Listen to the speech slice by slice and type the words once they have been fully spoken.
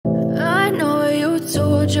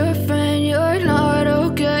told your friend you're not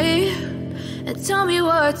okay, and tell me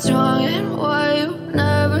what's wrong and why you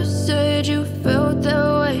never said you felt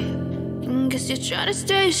that way. And guess you're trying to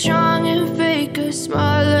stay strong and fake a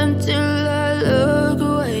smile until I look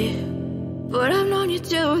away. But I've known you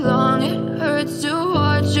too long, it hurts to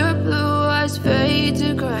watch your blue eyes fade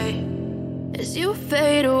to gray as you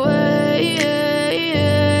fade away,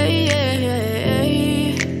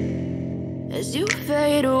 as you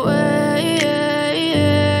fade away.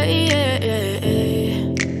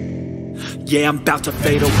 Yeah, I'm about to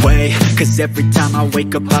fade away, cause every time I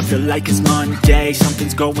wake up I feel like it's Monday.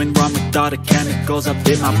 Something's going wrong with all the chemicals up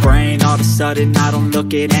in my brain. All of a sudden I don't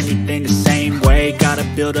look at anything the same way. Got a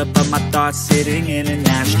buildup of my thoughts sitting in an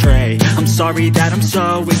ashtray. I'm sorry that I'm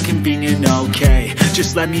so inconvenient, okay.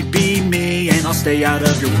 Just let me be me and I'll stay out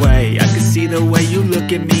of your way. I can see the way you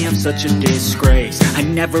look at me, I'm such a disgrace. I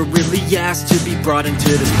never really asked to be brought into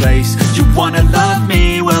this place. You wanna love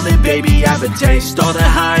me? Well then baby I have a taste. All the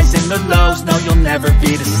highs and the lows, no, you'll never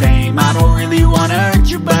be the same. I don't really wanna hurt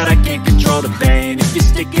you, but I can't control the pain. If you're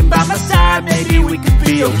sticking by my side, maybe we could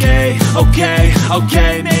be okay.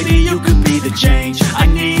 Okay, maybe you could be the change I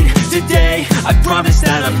need today. I promise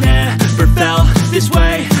that I've never felt this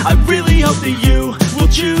way. I really hope that you will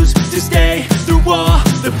choose to stay through all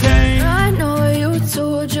the pain. I know you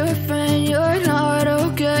told your friend you're not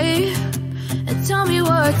okay, and tell me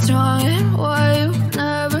what's wrong and why you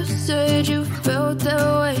never said you felt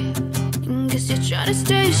that way. Guess you're trying to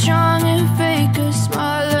stay strong and fake a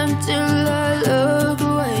smile until I look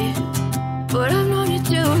away. But I've known you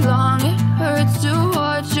too long, it hurts to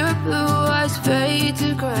watch your blue eyes fade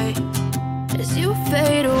to gray as you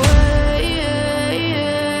fade away,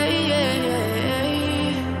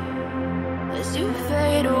 as you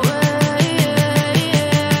fade away,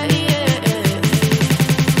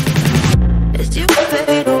 as you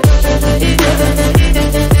fade away.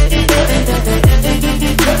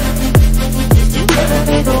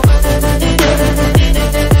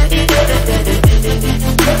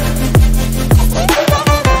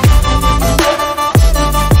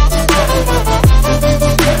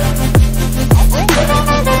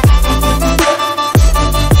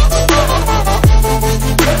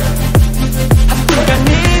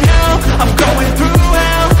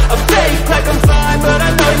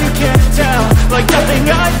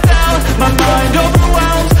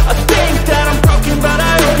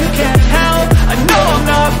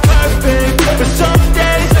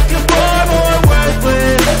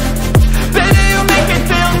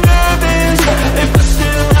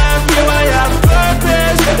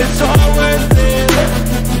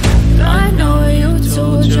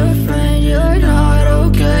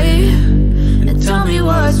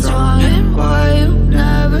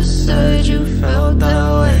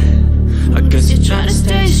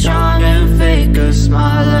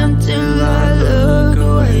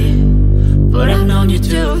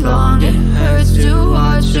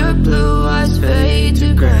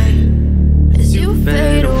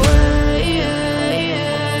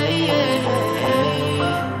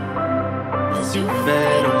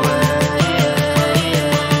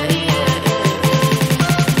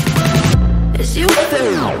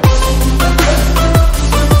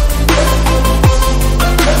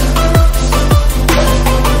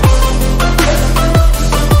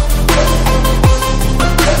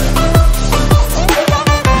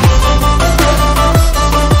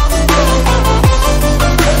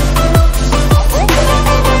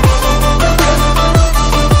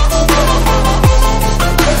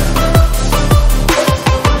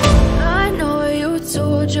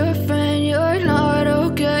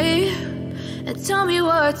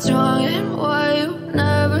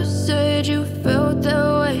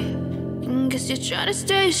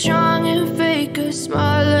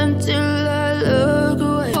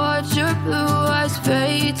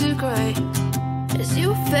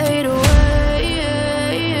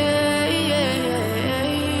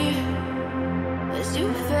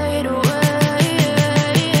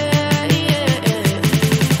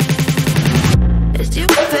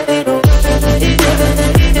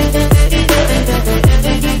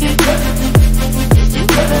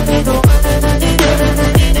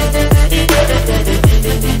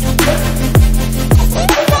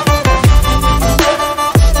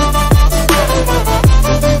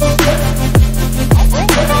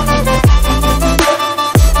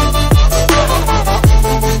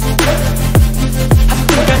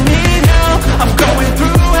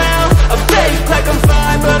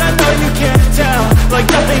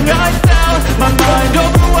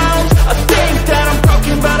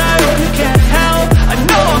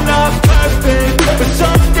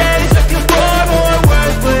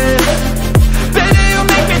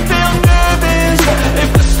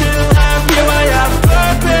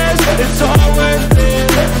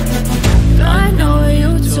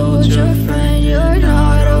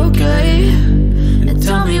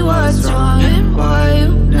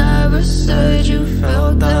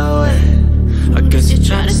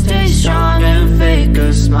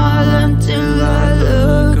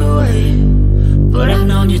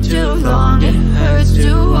 too long. It hurts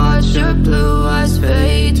to watch your blue